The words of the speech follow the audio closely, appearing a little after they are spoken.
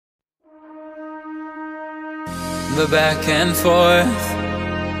The back and forth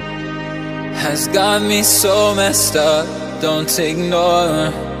has got me so messed up. Don't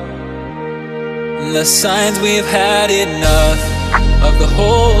ignore the signs. We've had enough of the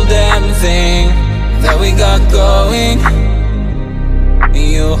whole damn thing that we got going.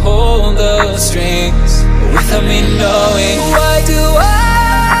 You hold the strings without me knowing. Why do I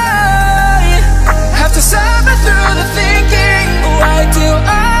have to suffer through the thinking? Why do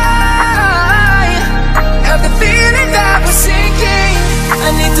I have the feeling that we're sinking?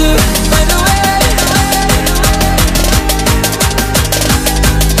 I need to find a way.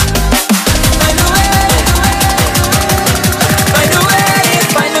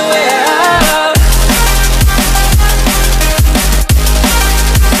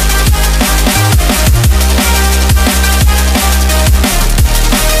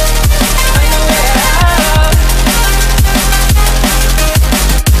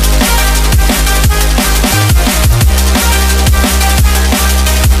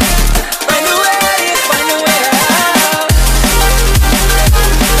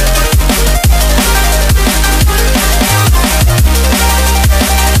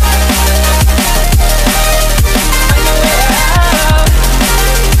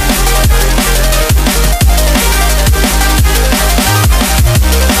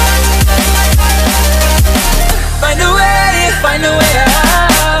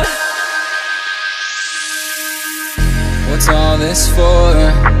 What's all this for?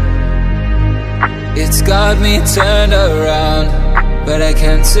 It's got me turned around, but I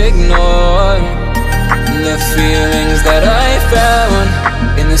can't ignore the feelings that I found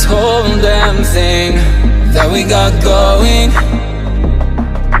in this whole damn thing that we got going.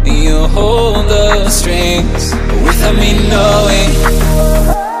 You hold the strings without me knowing.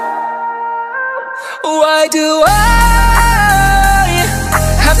 Why do I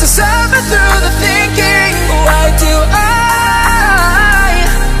have to suffer through the thinking? Why do I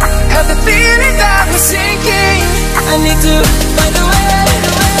have the feeling that we're sinking? I need to find a way.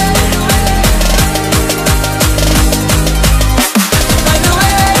 Find a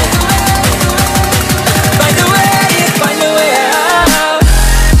way. Find a way. Find a way out.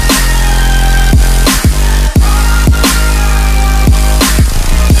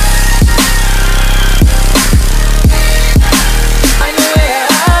 Find a way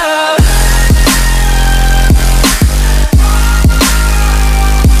out.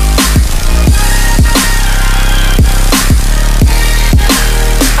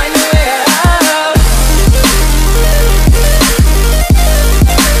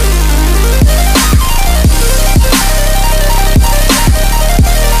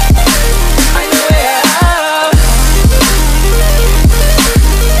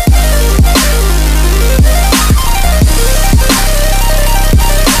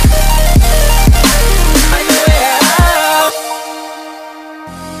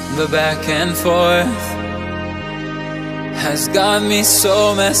 The back and forth has got me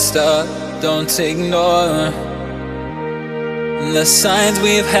so messed up. Don't ignore the signs.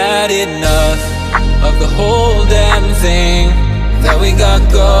 We've had enough of the whole damn thing that we got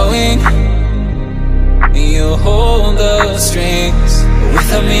going. You hold the strings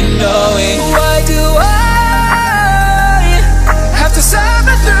without me knowing. Why do I have to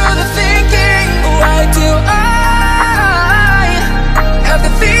suffer through the thinking? Why do I